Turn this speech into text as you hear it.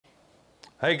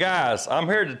Hey guys, I'm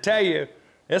here to tell you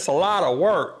it's a lot of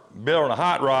work building a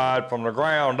hot rod from the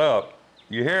ground up.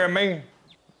 You hearing me?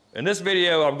 In this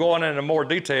video, I'm going into more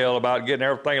detail about getting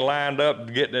everything lined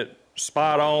up, getting it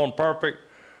spot on, perfect.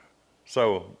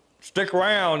 So stick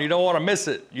around, you don't want to miss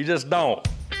it. You just don't.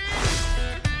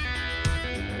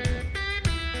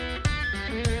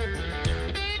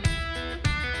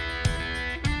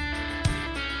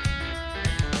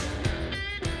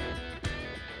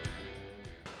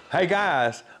 Hey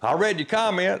guys, I read your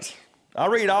comments. I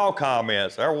read all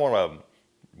comments, every one of them.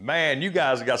 Man, you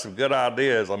guys have got some good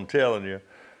ideas, I'm telling you.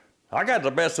 I got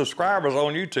the best subscribers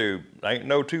on YouTube. Ain't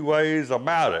no two ways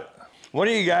about it. One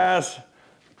of you guys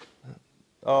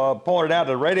pointed out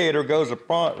the radiator goes to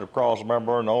front of the cross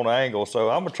member and on the angle, so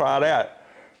I'm gonna try that.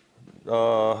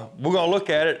 We're gonna look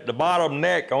at it. The bottom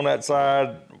neck on that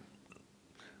side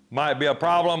might be a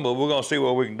problem, but we're gonna see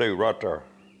what we can do right there.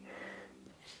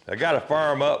 I gotta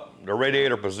firm up the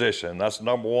radiator position. That's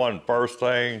number one, first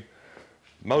thing,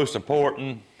 most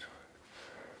important.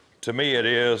 To me it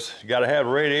is. You gotta have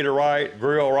the radiator right,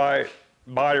 grill right,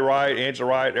 body right, engine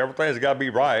right, everything's gotta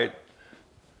be right.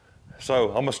 So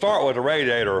I'm gonna start with the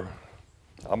radiator.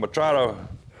 I wanna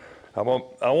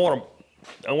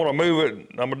move it,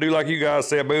 I'm gonna do like you guys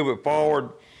said, move it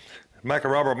forward, make a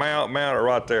rubber mount it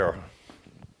right there.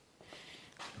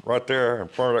 Right there in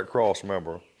front of that cross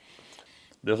member.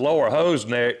 This lower hose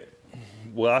neck,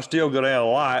 well, I still go down a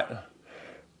lot,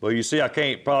 but you see I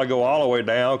can't probably go all the way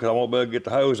down because I won't be able to get the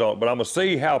hose on it, but I'm gonna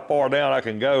see how far down I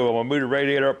can go. I'm gonna move the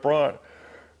radiator up front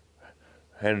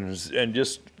and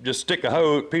just stick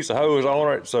a piece of hose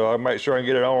on it so I make sure I can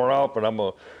get it on and off, and I'm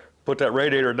gonna put that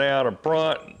radiator down in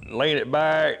front, lean it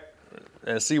back,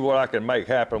 and see what I can make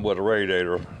happen with the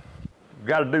radiator.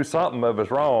 Gotta do something if it's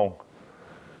wrong.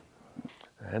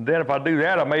 And then if I do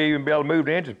that, I may even be able to move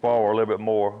the engine forward a little bit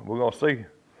more. We're gonna see.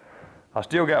 I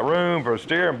still got room for a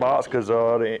steering box because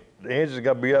the engine's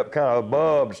gonna be up kind of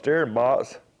above the steering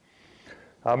box.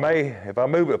 I may, if I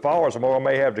move it forward some more, I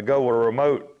may have to go with a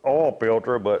remote oil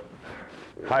filter, but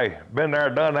hey, been there,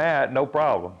 done that, no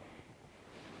problem.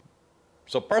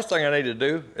 So first thing I need to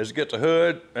do is get the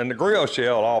hood and the grill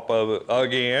shell off of it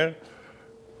again.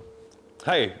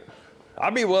 Hey,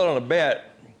 I'd be willing to bet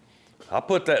I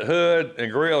put that hood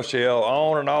and grill shell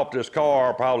on and off this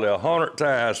car probably 100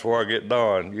 times before I get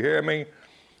done. You hear me?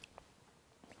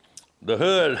 The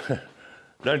hood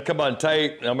doesn't come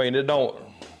untaped. I mean, it don't.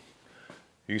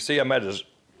 You see, I'm going to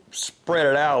spread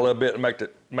it out a little bit and make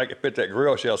it fit that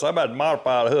grill shell. So I'm about to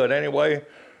modify the hood anyway,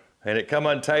 and it come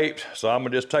untaped. So I'm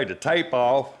gonna just take the tape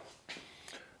off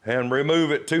and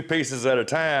remove it 2 pieces at a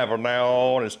time from now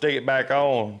on and stick it back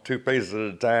on 2 pieces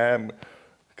at a time.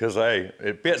 Because, hey,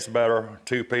 it fits better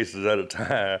 2 pieces at a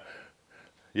time.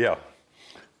 Yeah.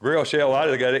 Grill shell, I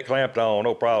just got it clamped on,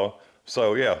 no problem.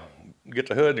 So, yeah, get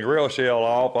the hood and the grill shell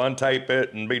off, untape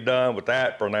it, and be done with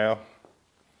that for now.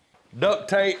 Duct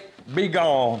tape, be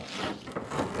gone.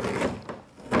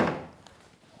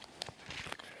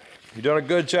 You've done a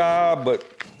good job, but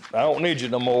I don't need you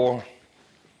no more.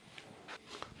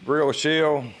 Grill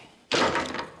shell.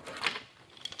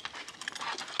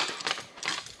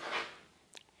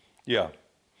 Yeah,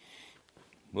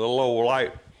 a little old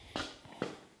light.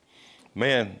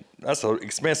 Man, that's an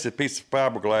expensive piece of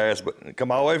fiberglass, but it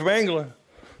come all the way from England.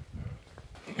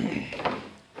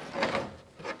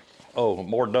 Oh,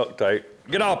 more duct tape.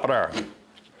 Get off of there.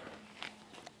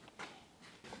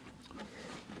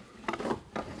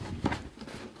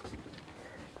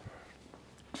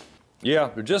 Yeah,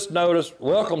 just noticed,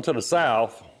 welcome to the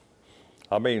South.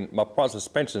 I mean, my front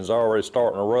suspension's already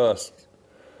starting to rust.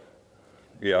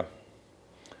 Yeah.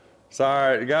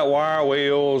 Sorry, you got wire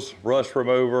wheels, rust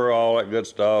remover, all that good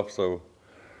stuff. So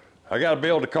I got to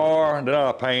build the car, and then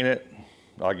I'll paint it,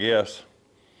 I guess.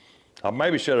 I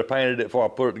maybe should have painted it before I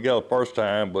put it together the first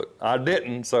time, but I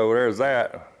didn't, so there's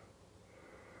that.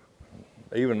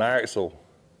 Even the axle.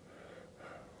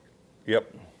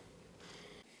 Yep.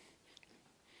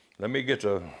 Let me get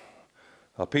a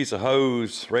piece of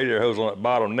hose, radiator hose on that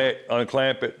bottom neck,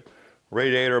 unclamp it.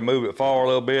 Radiator, move it forward a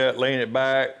little bit, lean it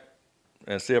back,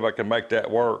 and see if I can make that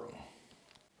work.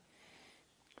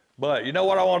 But you know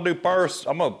what I want to do first?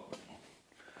 I'm gonna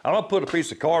put a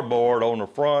piece of cardboard on the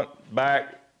front,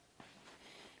 back,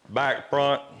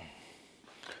 front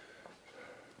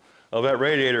of that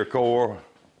radiator core.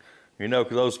 You know,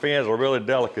 because those fins are really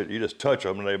delicate. You just touch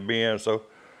them and they bend. So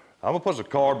I'm gonna put some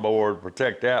cardboard to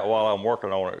protect that while I'm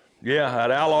working on it. Yeah,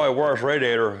 that alloy works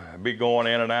radiator be going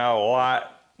in and out a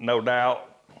lot. No doubt.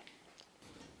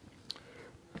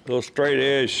 Little straight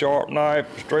edge, sharp knife,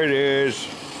 straight edge.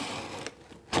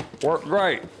 Worked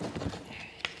great,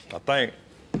 I think.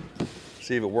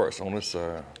 See if it works on this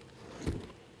side.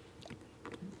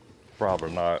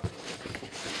 Probably not.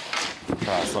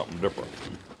 Try something different.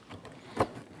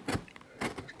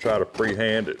 Try to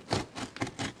freehand it.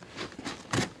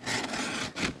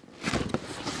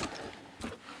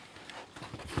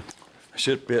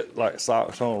 Should fit like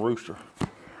socks on a rooster.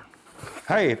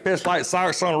 Hey, it fits like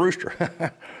socks on a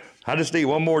rooster. I just need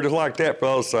one more just like that for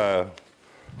the other side.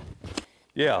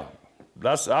 Yeah,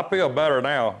 I feel better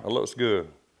now. It looks good.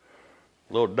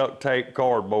 A little duct tape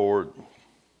cardboard.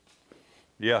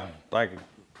 Yeah, thank you.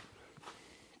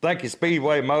 Thank you,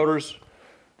 Speedway Motors.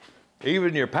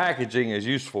 Even your packaging is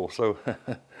useful, so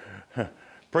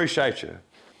appreciate you.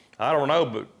 I don't know,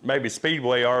 but maybe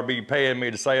Speedway ought to be paying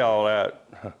me to say all that.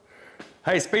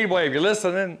 Hey, Speedway, if you're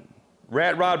listening,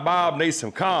 Rat Rod Bob needs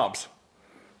some comps.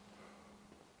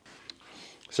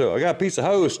 So I got a piece of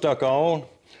hose stuck on.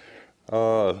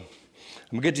 I'm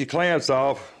gonna get these clamps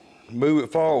off, move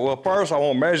it forward. Well, first I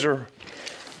want to measure.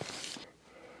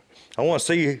 I want to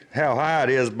see how high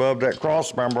it is above that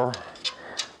cross member.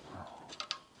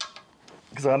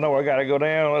 Because I know I got to go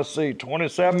down, let's see,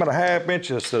 27.5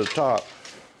 inches to the top.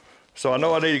 So I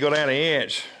know I need to go down an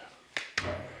inch.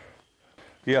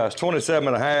 Yeah, it's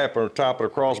 27.5 on the top of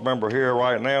the cross member here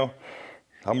right now.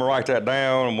 I'm gonna write that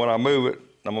down, and when I move it,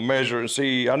 I'm gonna measure it and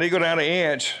see. I need to go down an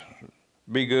inch,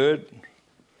 be good.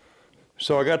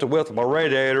 So I got the width of my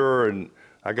radiator, and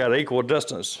I got equal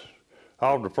distance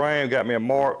off the frame, got me a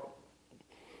mark.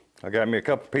 I got me a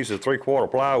couple pieces of 3/4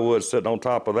 plywood sitting on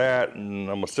top of that, and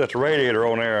I'm gonna set the radiator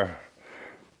on there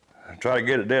and try to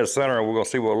get it dead center, and we're gonna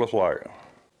see what it looks like.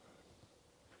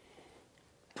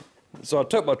 So I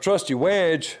took my trusty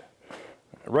wedge,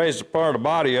 raised the front of the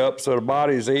body up so the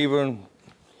body's even,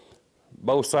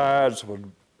 both sides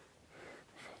with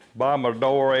bottom of the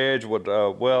door edge with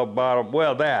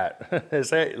that.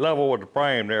 It's level with the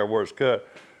frame there where it's cut.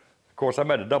 Of course, I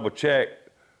had to double check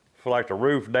for like the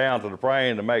roof down to the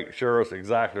frame to make sure it's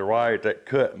exactly right. That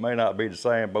cut may not be the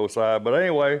same both sides, but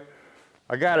anyway,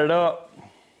 I got it up.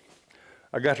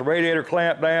 I got the radiator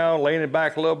clamped down, leaning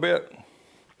back a little bit,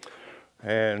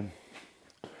 and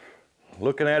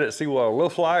looking at it, see what it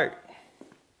looks like.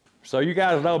 So you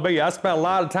guys know me, I spent a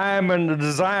lot of time in the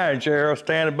design chair,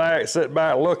 standing back, sitting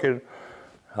back, looking.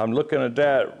 I'm looking at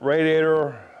that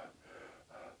radiator,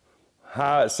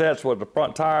 how it sets with the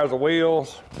front tires and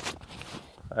wheels,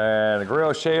 and the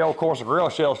grill shell. Of course, the grill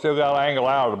shell still got an angle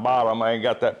out of the bottom. I ain't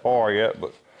got that far yet,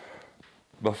 but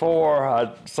before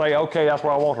I say, okay, that's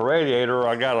where I want the radiator,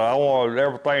 I want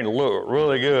everything to look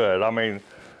really good. I mean,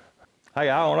 hey,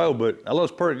 I don't know, but it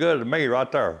looks pretty good to me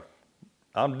right there.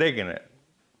 I'm digging it.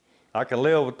 I can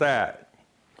live with that.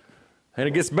 And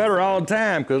it gets better all the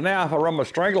time, because now if I run my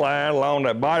string line along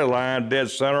that body line, dead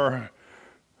center,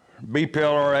 B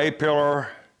pillar, A pillar,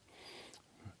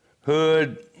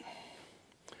 hood,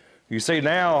 you see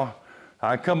now,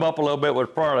 I come up a little bit with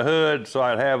the front of the hood so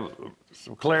I'd have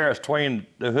some clearance between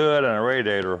the hood and the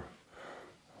radiator.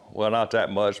 Well, not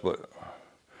that much, but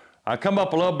I come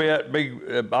up a little bit,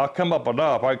 I'll come up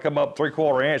enough. I come up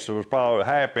 3/4 inches, was probably a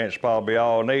half inch, probably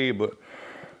all I need, but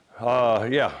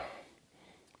yeah,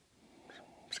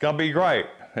 it's gonna be great.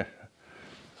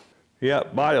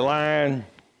 Yep, body line,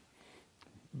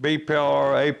 B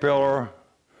pillar, A pillar,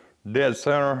 dead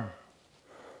center.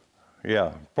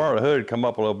 Yeah, front of the hood come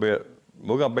up a little bit.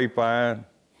 We're gonna be fine.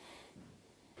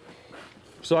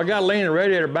 So I gotta lean the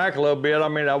radiator back a little bit. I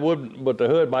mean, I wouldn't, but the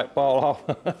hood might fall off.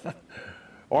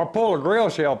 Or pull the grill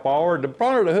shell forward. The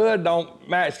front of the hood don't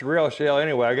match the grill shell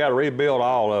anyway. I gotta rebuild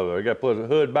all of it. I gotta put the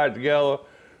hood back together,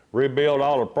 rebuild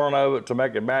all the front of it to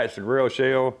make it match the grill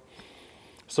shell.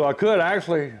 So I could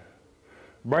actually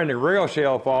bring the grill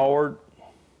shell forward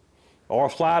or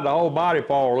slide the whole body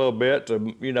forward a little bit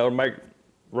to, you know, make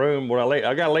room when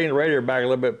I gotta lean the radiator back a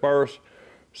little bit first.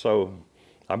 So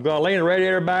I'm gonna lean the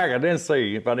radiator back and then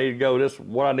see if I need to go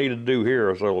what I need to do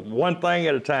here. So one thing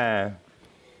at a time.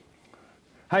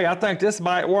 Hey, I think this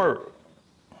might work.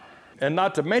 And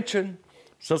not to mention,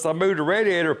 since I moved the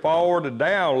radiator forward and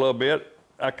down a little bit,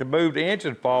 I could move the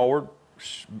engine forward,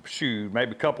 shoot,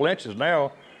 maybe a couple inches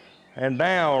now, and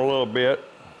down a little bit.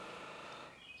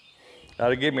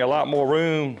 That'll give me a lot more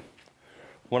room.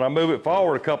 When I move it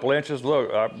forward a couple inches,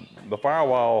 look, the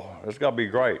firewall, it's gonna be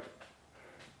great.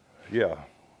 Yeah,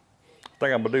 I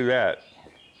think I'm gonna do that.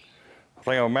 I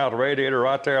think I'm gonna mount the radiator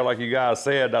right there like you guys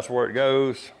said, that's where it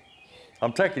goes.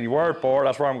 I'm taking your word for it,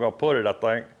 that's where I'm gonna put it, I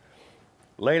think.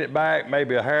 Lean it back,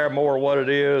 maybe a hair more what it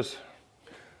is.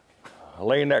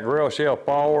 Lean that grill shell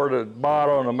forward at the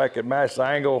bottom to make it match the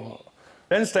angle.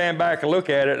 Then stand back and look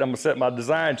at it. I'm gonna sit in my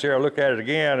design chair, look at it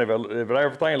again. If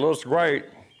everything looks great,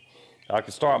 I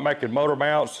can start making motor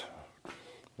mounts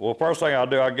Well, first thing I'll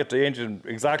do, I'll get the engine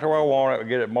exactly where I want it,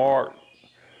 get it marked,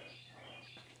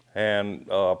 and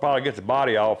probably get the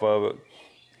body off of it,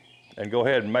 and go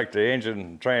ahead and make the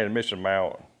engine transmission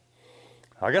mount.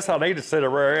 I guess I need to set a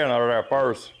rear end under there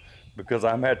first, because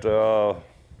I'm at the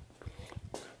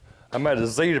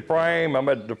Z the frame.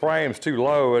 The frame's too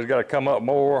low. It's got to come up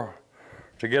more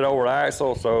to get over the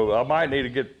axle. So I might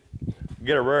need to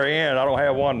get a rear end. I don't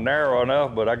have one narrow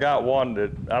enough, but I got one that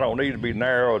I don't need to be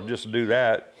narrow just to do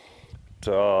that,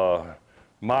 to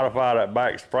modify that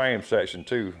back frame section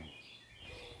too.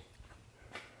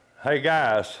 Hey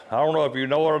guys, I don't know if you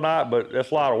know it or not, but it's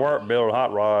a lot of work building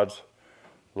hot rods.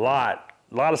 A lot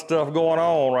of stuff going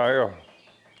on right here.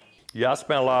 Yeah, I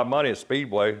spent a lot of money at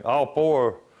Speedway. All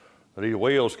 4 of these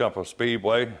wheels come from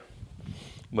Speedway.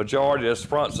 Majority of this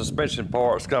front suspension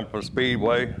parts come from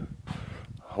Speedway.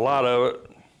 A lot of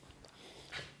it.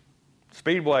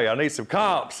 Speedway, I need some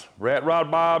comps. Rat Rod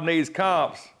Bob needs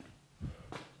comps.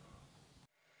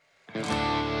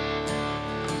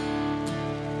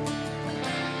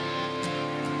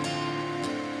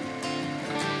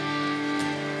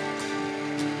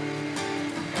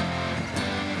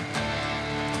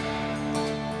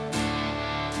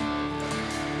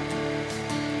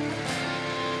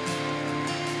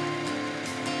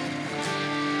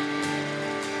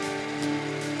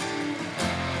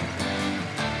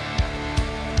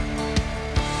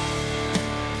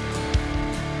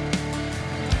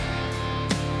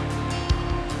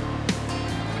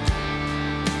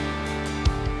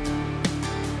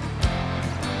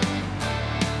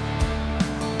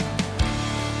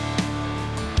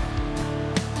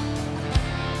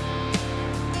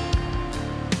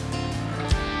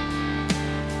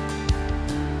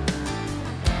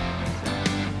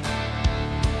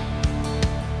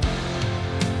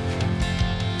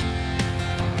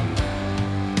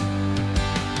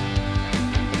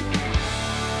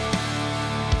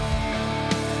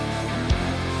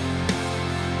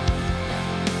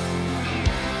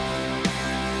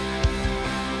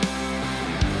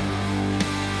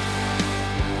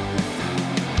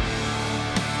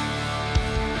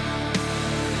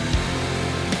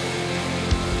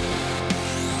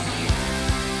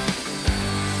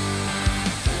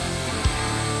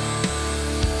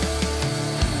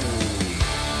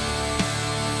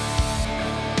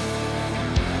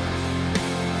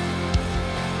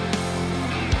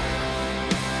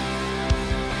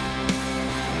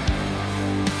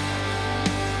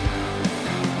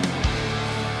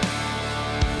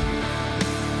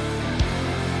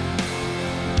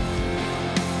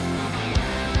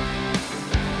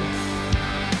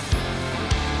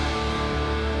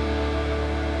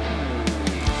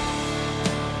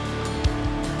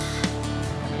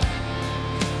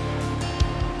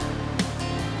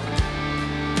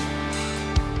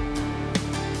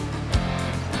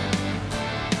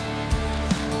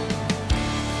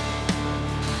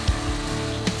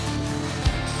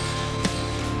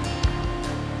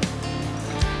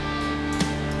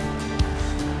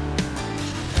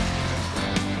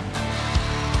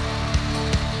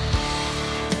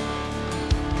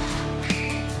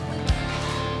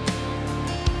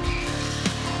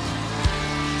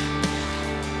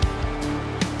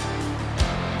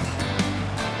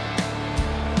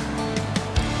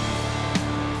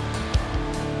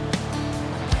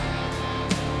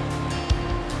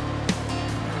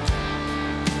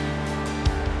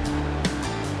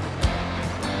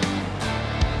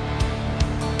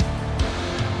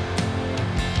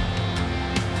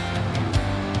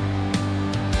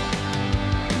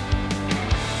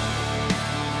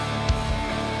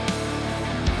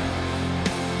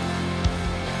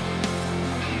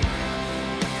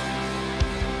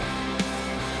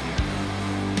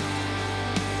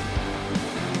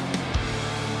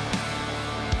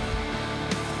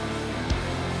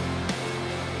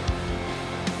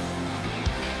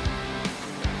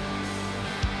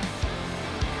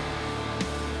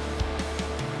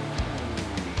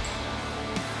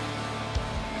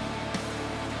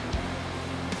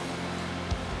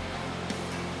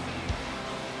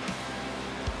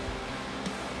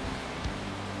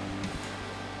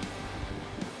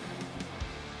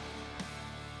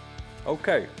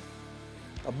 Okay,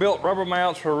 I built rubber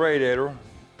mounts for a radiator.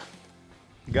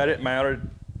 Got it mounted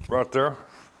right there.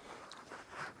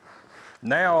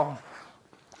 Now,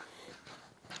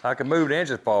 I can move the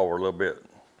engine forward a little bit.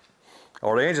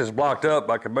 Or the engine's blocked up,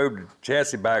 I can move the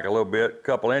chassis back a little bit, a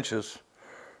couple inches.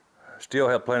 Still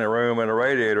have plenty of room in the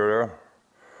radiator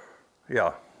there.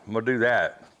 Yeah, I'm gonna do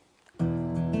that.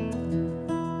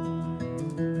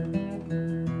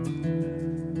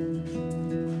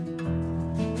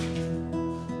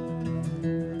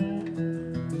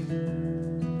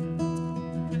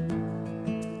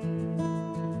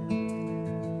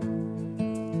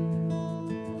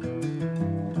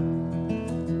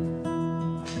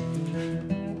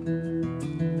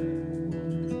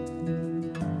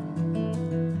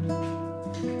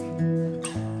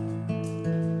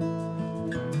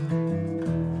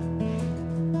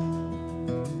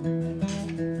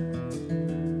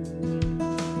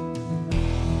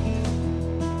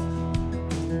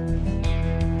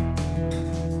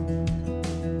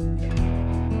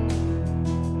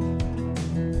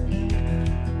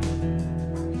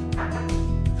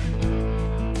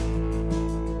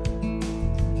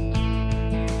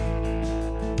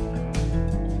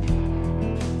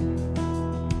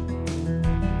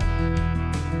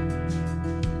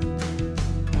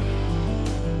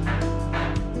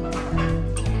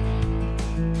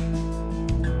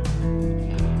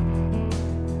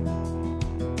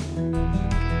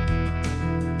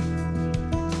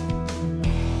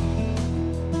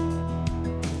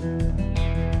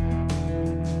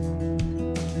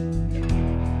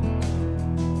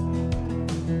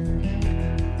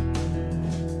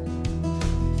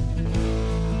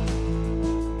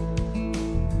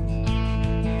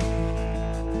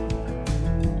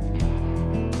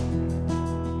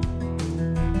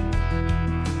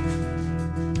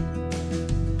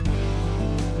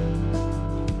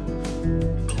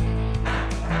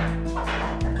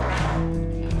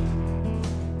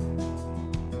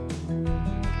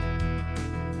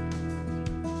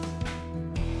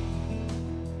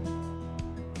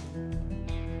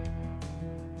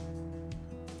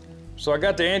 So I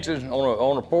got the engine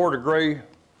on a 4 degree.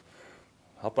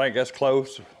 I think that's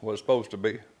close to what it's supposed to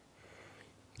be.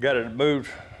 Got it moved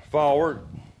forward,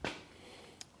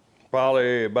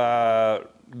 probably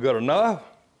about good enough.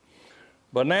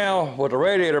 But now with the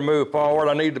radiator moved forward,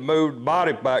 I need to move the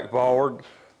body back forward.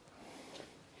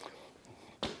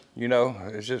 You know,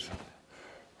 it's just,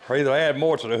 or either add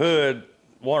more to the hood,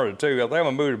 one or the two. I think I'm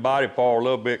gonna move the body forward a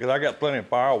little bit because I got plenty of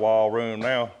firewall room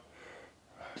now.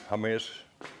 I mean, it's,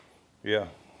 yeah.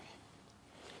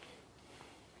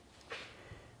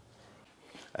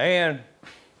 And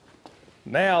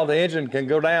now the engine can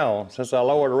go down. Since I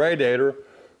lowered the radiator,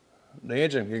 the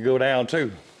engine can go down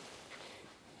too.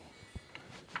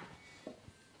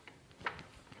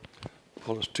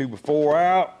 Pull this 2x4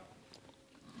 out.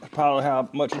 That's probably how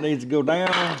much it needs to go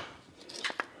down.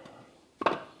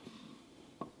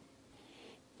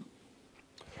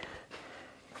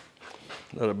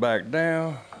 Let it back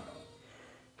down.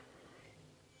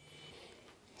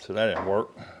 So that didn't work.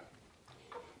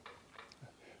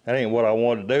 That ain't what I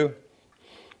wanted to do.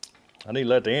 I need to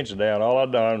let the engine down. All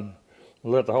I've done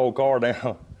was let the whole car down.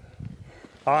 All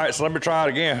right, so let me try it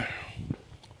again.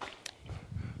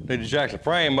 Need to jack the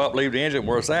frame up, leave the engine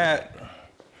where it's at.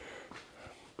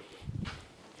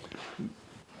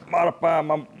 Modify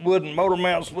my wooden motor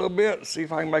mounts a little bit, see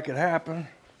if I can make it happen.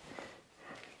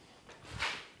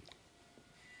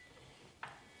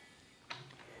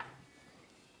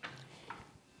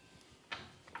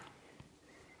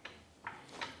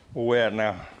 Where we at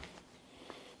now?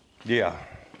 Yeah. I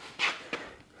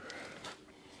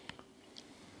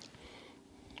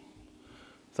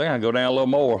think I can go down a little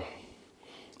more.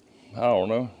 I don't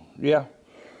know. Yeah.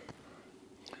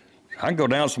 I can go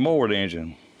down some more with the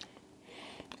engine.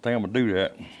 I think I'm gonna do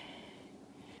that.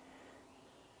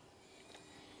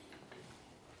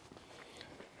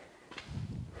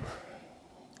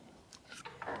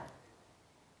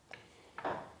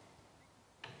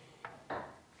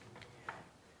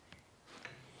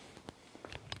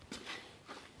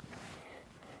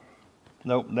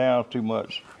 Nope, down too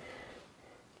much.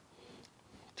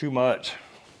 Too much.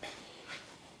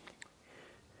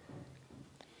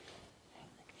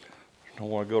 Don't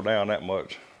want to go down that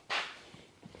much.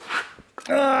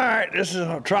 All right, this is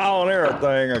a trial and error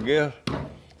thing, I guess.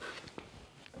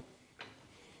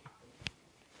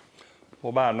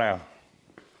 What about now?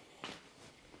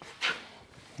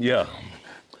 Yeah.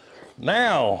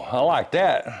 Now, I like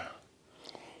that.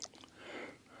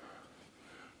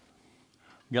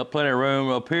 Got plenty of room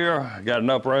up here. Got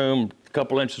enough room, a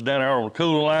couple inches down there on the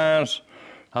cooling lines.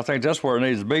 I think that's where it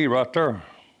needs to be, right there.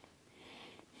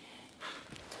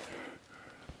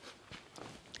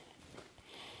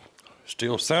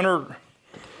 Still centered.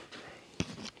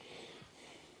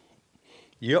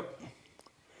 Yep.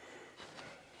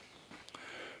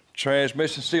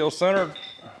 Transmission still centered.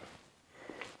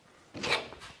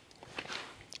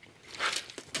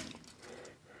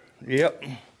 Yep.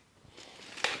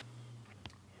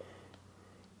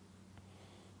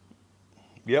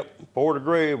 Yep, 4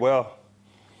 degree, well,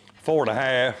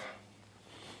 4.5.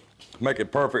 Make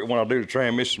it perfect when I do the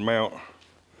transmission mount.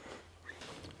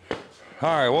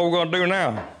 All right, what we're gonna do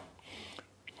now?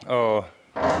 I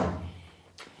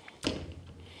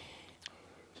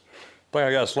think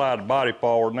I gotta slide the body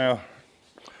forward now.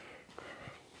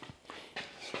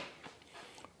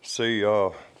 See,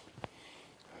 get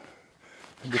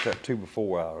that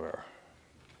 2x4 out of there.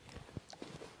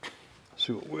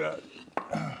 See what we got.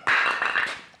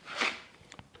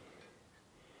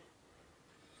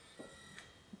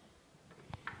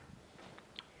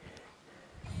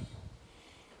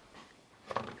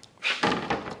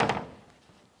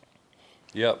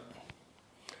 Yep.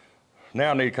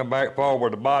 Now I need to come back forward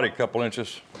with the body a couple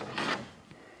inches.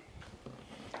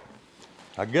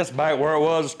 I guess back where it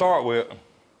was to start with.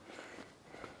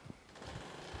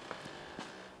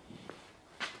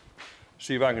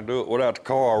 See if I can do it without the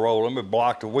car roll. Let me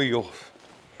block the wheel.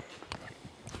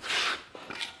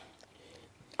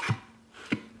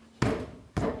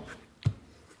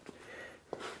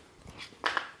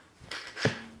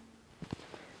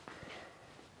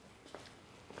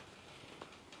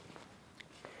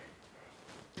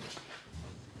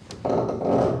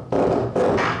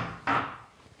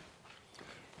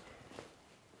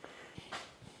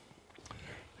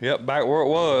 Yep, back where it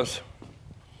was.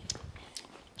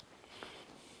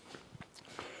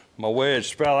 My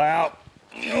wedge fell out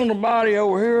on the body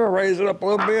over here. Raise it up a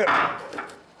little bit.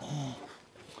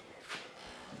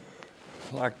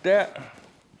 Like that.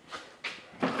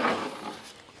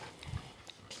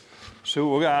 See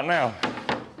what we got now.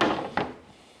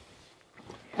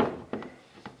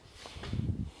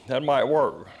 That might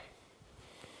work.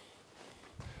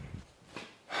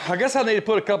 I guess I need to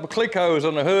put a couple click hoses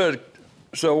on the hood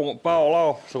so it won't fall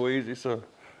off so easy. So it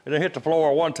didn't hit the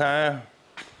floor one time.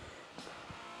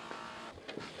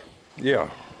 Yeah.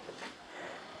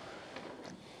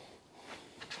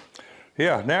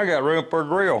 Yeah, now I got room for a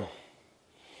grill.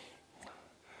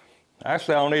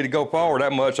 Actually, I don't need to go forward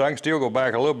that much. I can still go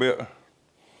back a little bit.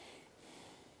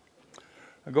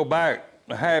 I go back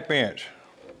a ½ inch.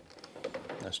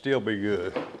 That'll still be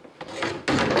good.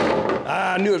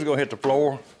 I knew it was gonna hit the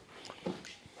floor.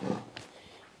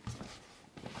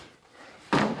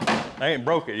 I ain't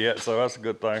broke it yet, so that's a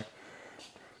good thing.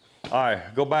 All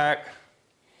right, go back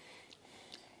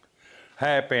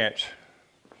 ½ inch.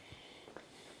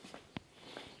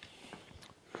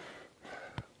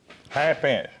 ½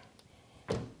 inch.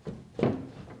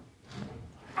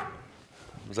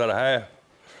 Was that a half?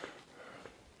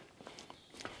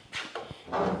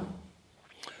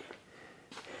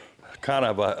 Kind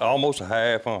of almost a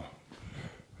half, huh?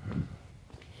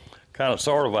 Kind of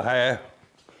sort of a half.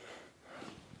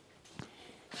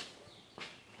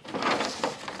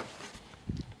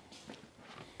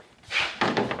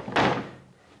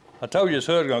 I told you this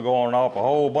hood's gonna go on and off a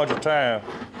whole bunch of times.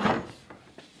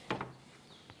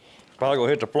 Probably gonna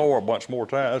hit the floor a bunch more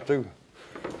times too.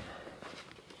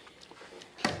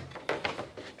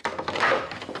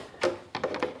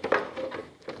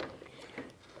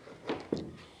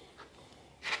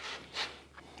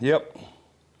 Yep.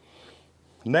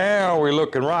 Now we're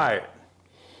looking right.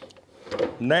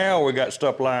 Now we got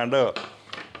stuff lined up.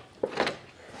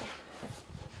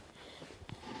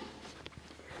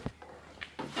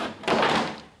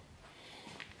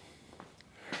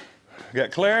 Got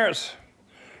clearance.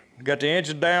 Got the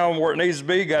engine down where it needs to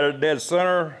be. Got it dead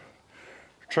center.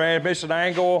 Transmission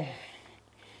angle.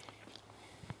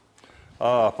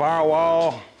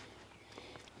 Firewall.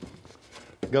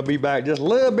 Gonna be back just a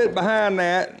little bit behind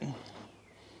that,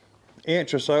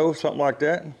 inch or so, something like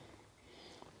that.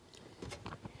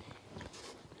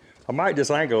 I might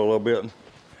just angle a little bit.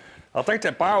 I think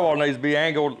that firewall needs to be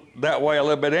angled that way a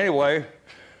little bit anyway.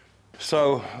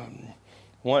 So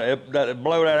when it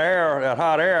blow that air, that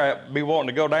hot air, it be wanting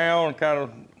to go down, kind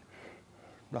of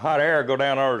the hot air go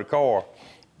down under the car.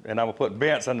 And I'm gonna put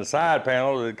vents on the side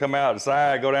panel that come out the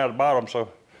side, go down to the bottom.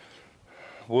 So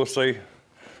we'll see.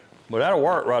 But that'll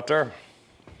work right there.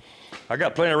 I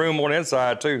got plenty of room on the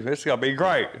inside too. It's gonna be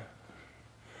great.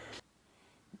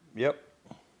 Yep.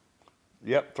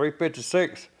 Yep,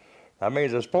 356. That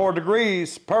means it's 4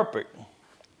 degrees, perfect.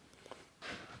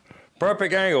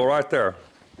 Perfect angle right there.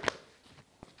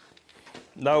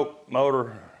 Nope,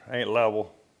 motor ain't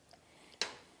level.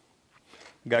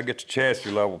 Gotta get the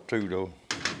chassis level too though.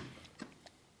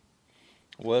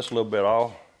 Well, it's a little bit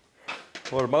off.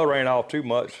 Well, the motor ain't off too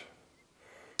much.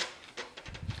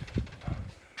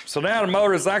 So now the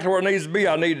motor is exactly where it needs to be.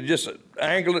 I need to just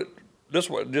angle it this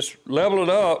way, just level it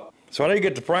up. So I need to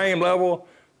get the frame level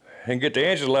and get the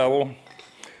engine level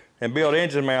and build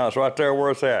engine mounts right there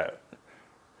where it's at.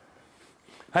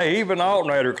 Hey, even the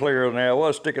alternator clear now, it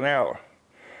was sticking out.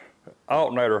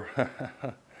 Alternator.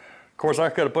 Of course, I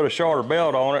could have put a shorter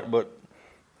belt on it, but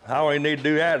I don't even need to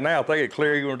do that now. I think it's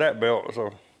clear even with that belt.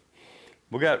 So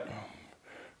we got,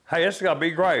 hey, this is gonna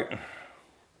be great.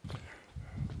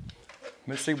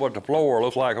 Let's see what the floor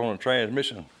looks like on the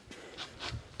transmission.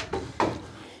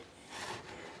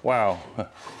 Wow.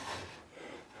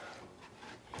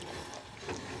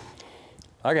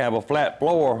 I can have a flat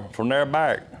floor from there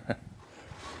back.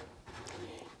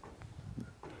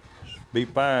 Be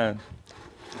fine.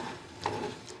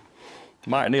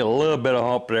 Might need a little bit of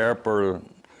hump there for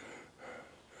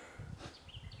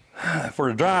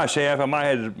the dry shaft. I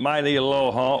might need a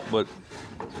little hump, but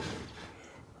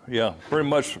yeah, pretty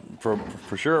much for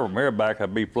sure from here back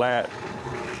I'd be flat.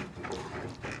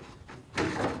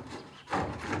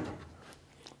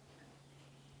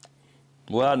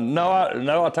 Well, no,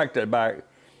 I take that back.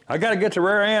 I got to get the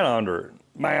rear end under it.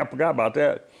 Man, I forgot about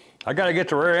that. I got to get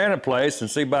the rear end in place and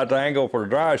see about the angle for the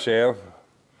drive shaft,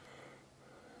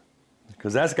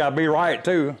 because that's got to be right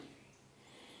too.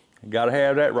 You got to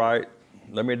have that right.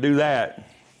 Let me do that.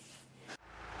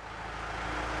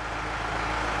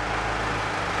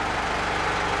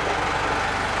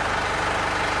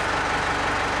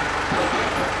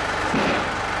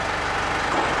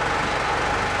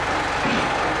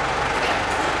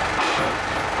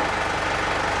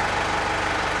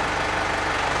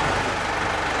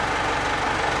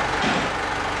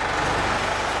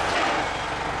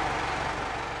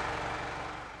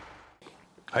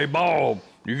 Hey, Bob,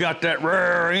 you got that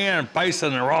rear end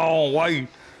facing the wrong way.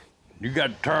 You got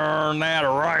to turn that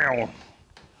around.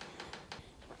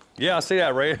 Yeah, I see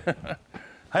that, Ray.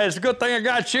 Hey, it's a good thing I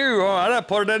got you. Oh, I'd have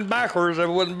put it in backwards if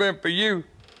it wouldn't have been for you.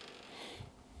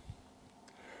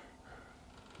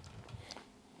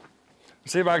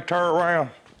 See if I can turn it around.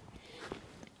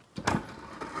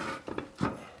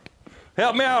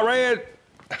 Help me out, Red.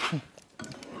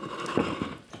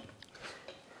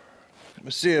 Let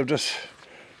me see if this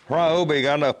Ryobi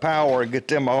got enough power to get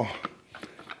them all.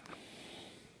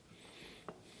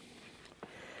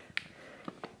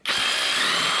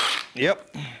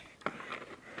 Yep.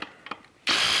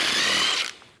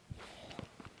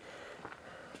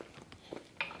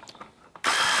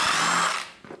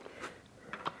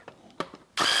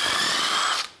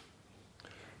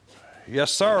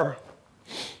 Yes, sir.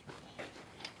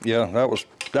 Yeah, that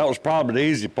was probably the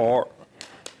easy part.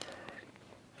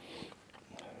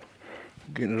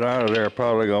 Getting it out of there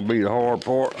probably gonna be the hard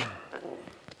part.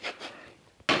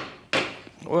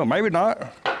 Well, maybe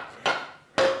not.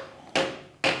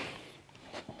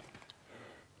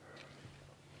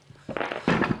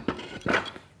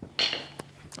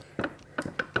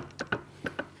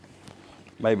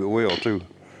 Maybe it will too.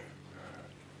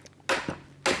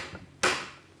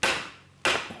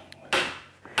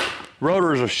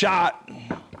 Rotor's a shot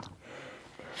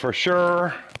for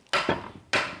sure.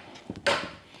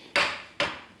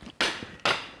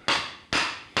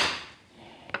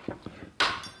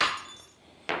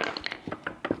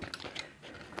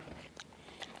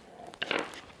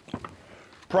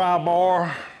 Pry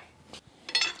bar.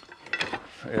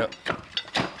 Yep.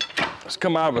 It's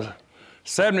come out of a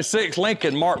 76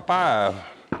 Lincoln Mark V.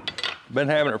 Been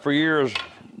having it for years.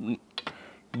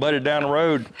 Buddy down the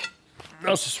road.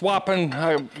 Just swapping,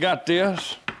 I got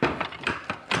this.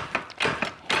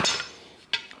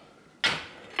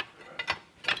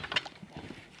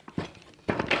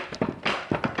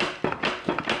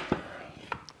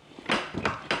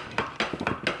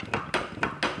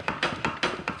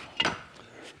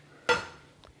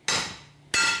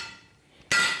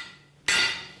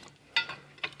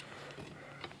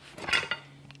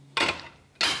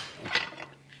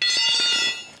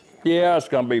 Yeah, it's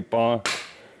gonna be fun.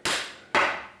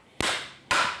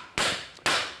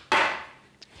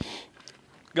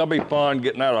 Gonna be fun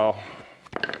getting that off.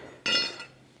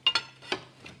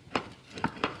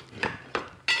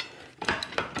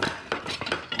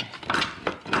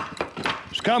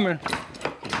 It's coming.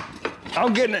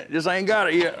 I'm getting it, just ain't got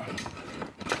it yet.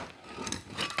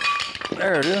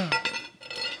 There it is.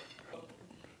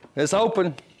 It's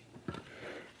open.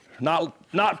 Not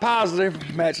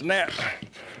positive, matching that.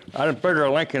 I didn't figure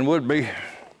a Lincoln would be.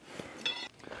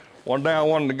 One down,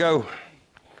 one to go.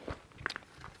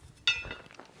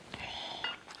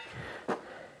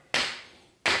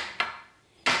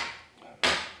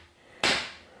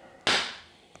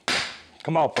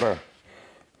 Come off there.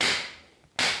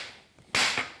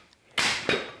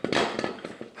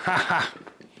 Ha ha.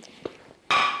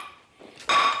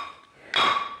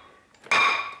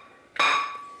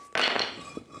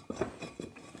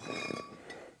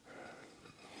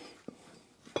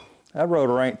 That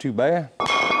rotor ain't too bad.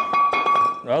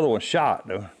 The other one's shot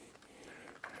though.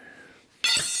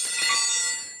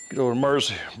 Get those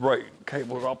emergency brake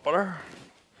cables up there.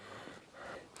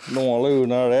 Don't want to lose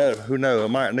none of that. Who knows? I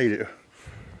might need it.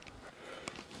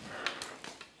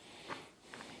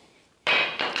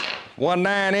 1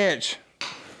 9-inch.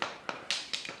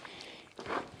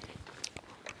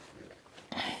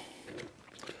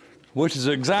 Which is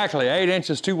exactly 8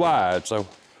 inches too wide, so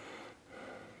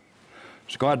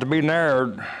it's going to have to be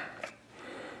narrowed.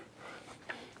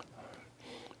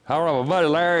 However, my buddy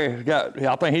Larry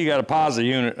I think he got a positive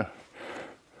unit.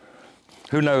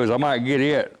 Who knows? I might get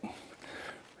it.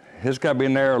 It's got to be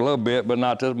narrowed a little bit, but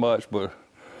not this much. But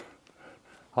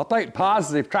I think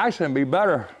positive traction would be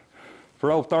better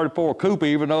for old 34 Coupe,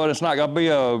 even though it's not going to be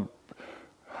a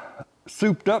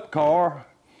souped up car.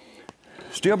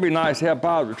 Still be nice to have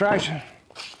positive traction.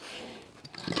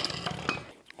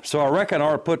 So I reckon I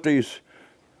ought to put these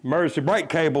emergency brake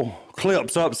cable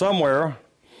clips up somewhere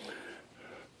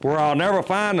where I'll never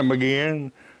find them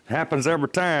again. It happens every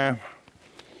time.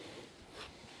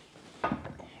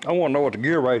 I want to know what the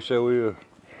gear ratio is.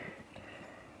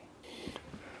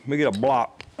 Let me get a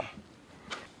block.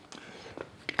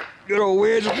 Good old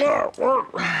wedge block.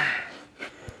 Work.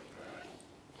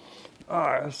 All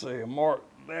right, let's see. Mark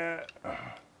that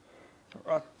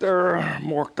right there.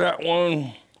 Mark that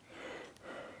one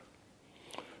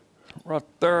right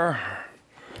there.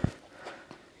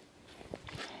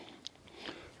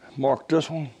 Mark this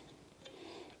one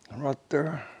right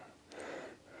there.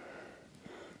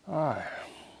 All right.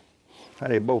 How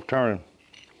they both turning?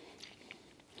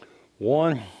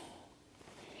 1,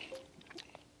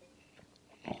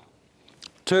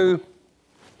 2,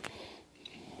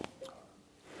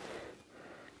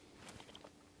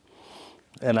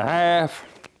 and a half,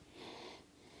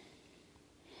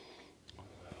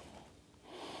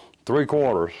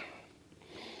 3/4.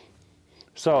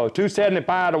 So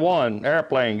 275 to 1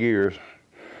 airplane gears.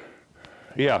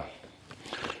 Yeah,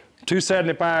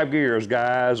 275 gears,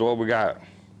 guys, what we got.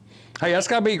 Hey, that's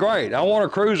gonna be great. I want a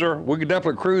cruiser. We can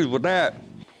definitely cruise with that.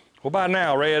 What about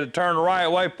now, ready to turn the right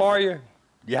way for you?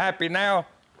 You happy now?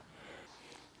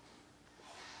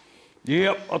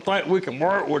 Yep, I think we can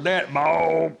work with that,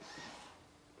 Bob.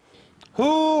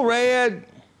 Who, Red?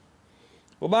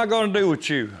 What am I gonna do with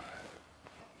you?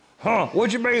 Huh,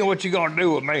 what you mean, what you gonna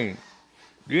do with me?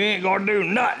 You ain't gonna do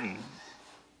nothing.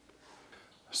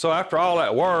 So after all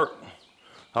that work,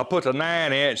 I put the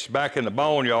 9-inch back in the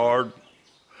boneyard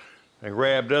and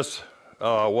grabbed this,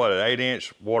 what, an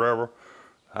 8-inch, whatever,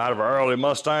 out of an early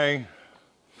Mustang.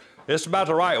 It's about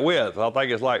the right width. I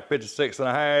think it's like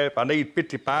 56.5. I need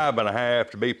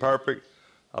 55.5 to be perfect.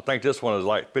 I think this one is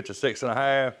like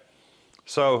 56.5.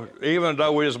 So even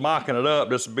though we're just mocking it up,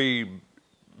 this would be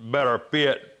better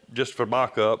fit just for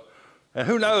mock up. And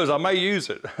who knows, I may use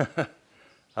it.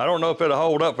 I don't know if it'll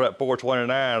hold up for that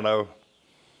 429 though.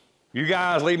 You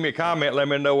guys leave me a comment, let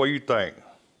me know what you think.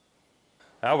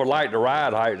 I would like the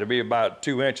ride height to be about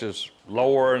 2 inches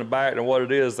lower in the back than what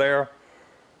it is there.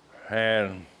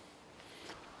 And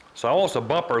so I want some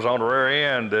bumpers on the rear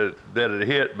end that it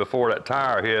hit before that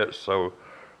tire hits, so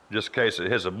just in case it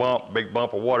hits a bump, big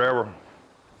bump or whatever.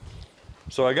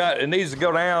 So it needs to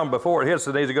go down, before it hits,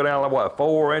 it needs to go down like what,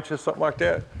 4 inches, something like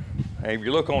that. And if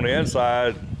you look on the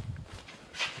inside,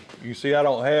 you see I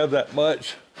don't have that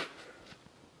much.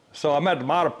 So I'm had to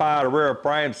modify the rear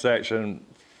frame section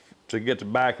to get the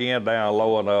back end down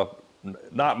low enough.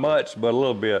 Not much, but a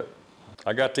little bit.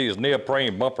 I got these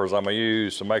neoprene bumpers I'm gonna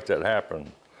use to make that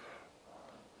happen.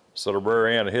 So the rear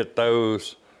end hit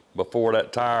those before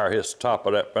that tire hits the top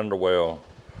of that fender well.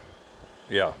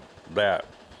 Yeah, that.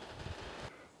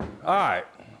 All right,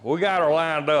 we got her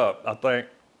lined up, I think.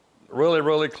 Really,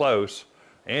 really close.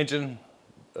 Engine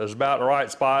is about in the right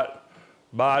spot.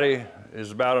 Body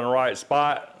is about in the right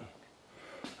spot.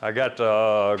 I got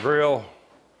the grill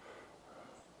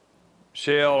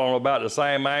shell on about the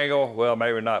same angle. Well,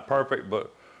 maybe not perfect,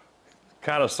 but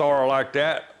kind of sort of like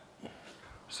that.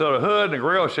 So the hood and the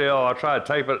grill shell, I tried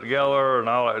to tape it together and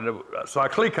all that. So I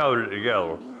cleat coated it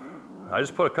together. I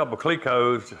just put a couple of cleat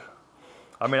coats.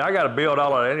 I mean, I got to build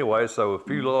all that anyway, so a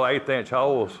few little 1/8-inch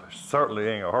holes certainly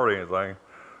ain't gonna hurt anything.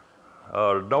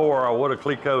 The door, I would have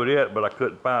cleat coated it, but I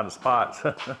couldn't find the spots.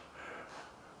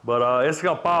 But it's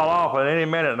gonna fall off at any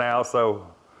minute now, so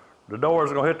the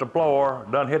door's gonna hit the floor.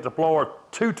 Done hit the floor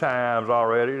 2 times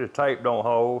already. The tape don't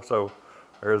hold, so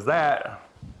there's that.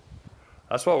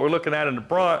 That's what we're looking at in the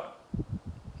front,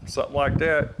 something like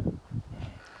that.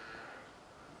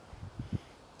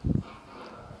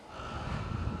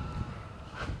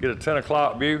 Get a 10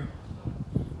 o'clock view.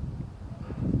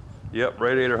 Yep,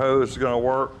 radiator hose is gonna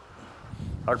work.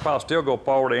 I could probably still go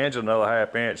forward the engine another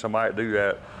 1/2 inch. I might do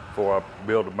that before I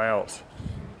build the mounts.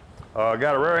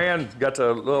 Got a rear end, got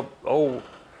the little old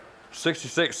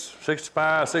 66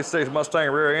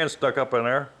 Mustang rear end stuck up in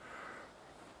there.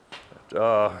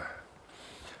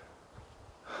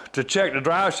 To check the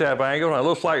drive shaft angle, and it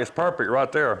looks like it's perfect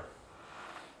right there.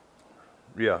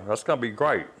 Yeah, that's gonna be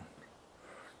great.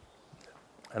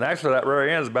 And actually that rear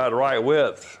end is about the right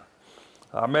width.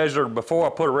 I measured before I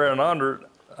put a rear end under it,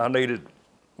 I needed,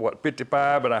 what,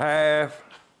 55.5.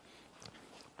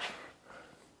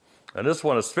 And this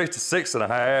one is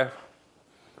 56.5.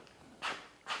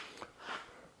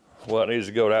 Well, it needs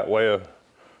to go that way.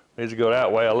 Needs to go that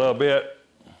way a little bit.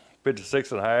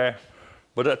 56.5.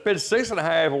 But that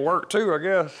 56.5 will work too, I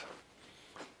guess.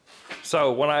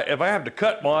 So if I have to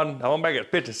cut one, I'm gonna make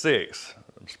it 56.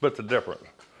 Split the difference.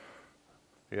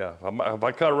 Yeah, if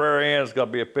I cut a rear end, it's gonna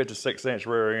be a 56-inch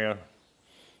rear end.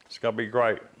 It's gonna be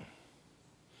great.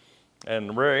 And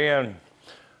the rear end,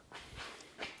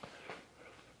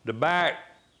 the back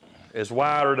is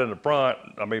wider than the front.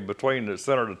 I mean, between the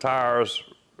center of the tires,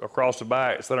 across the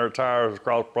back, center of the tires,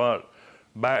 across the front.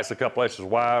 Back's a couple inches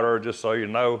wider, just so you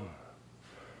know.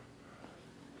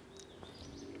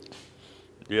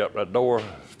 Yep, that door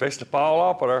fixed to fall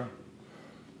off of there.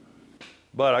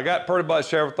 But I got pretty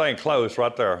much everything close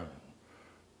right there.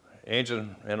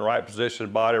 Engine in the right position,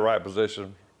 body right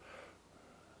position.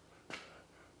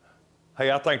 Hey,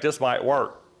 I think this might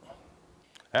work.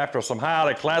 After some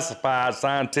highly classified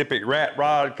scientific rat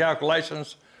rod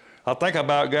calculations, I think I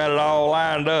about got it all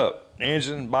lined up.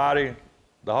 Engine, body,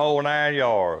 the whole 9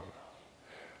 yards.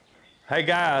 Hey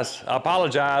guys, I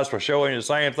apologize for showing you the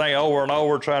same thing over and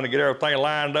over, trying to get everything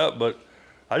lined up, but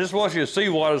I just want you to see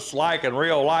what it's like in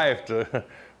real life to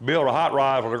build a hot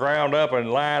rod from the ground up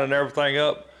and line and everything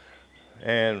up.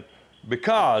 And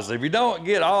because if you don't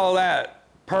get all that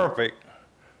perfect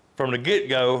from the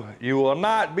get-go, you will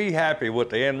not be happy with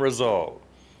the end result.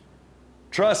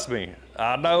 Trust me,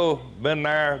 I know, been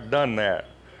there, done that.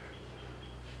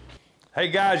 Hey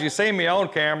guys, you see me on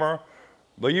camera,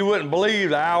 but you wouldn't believe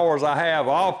the hours I have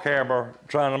off camera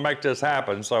trying to make this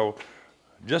happen, so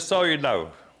just so you know.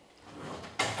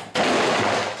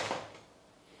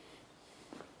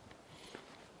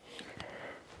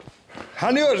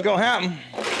 I knew it was gonna happen.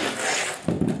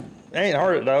 Ain't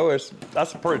hurt it though,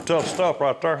 that's pretty tough stuff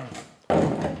right there.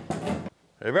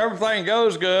 If everything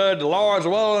goes good, the Lord's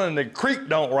willing and the creek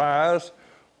don't rise,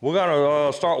 we're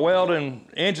gonna start welding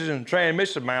engine and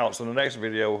transmission mounts in the next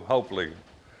video, hopefully.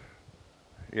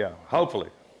 Yeah, hopefully.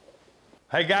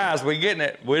 Hey guys, we getting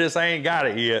it. We just ain't got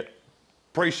it yet.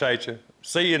 Appreciate you.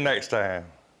 See you next time.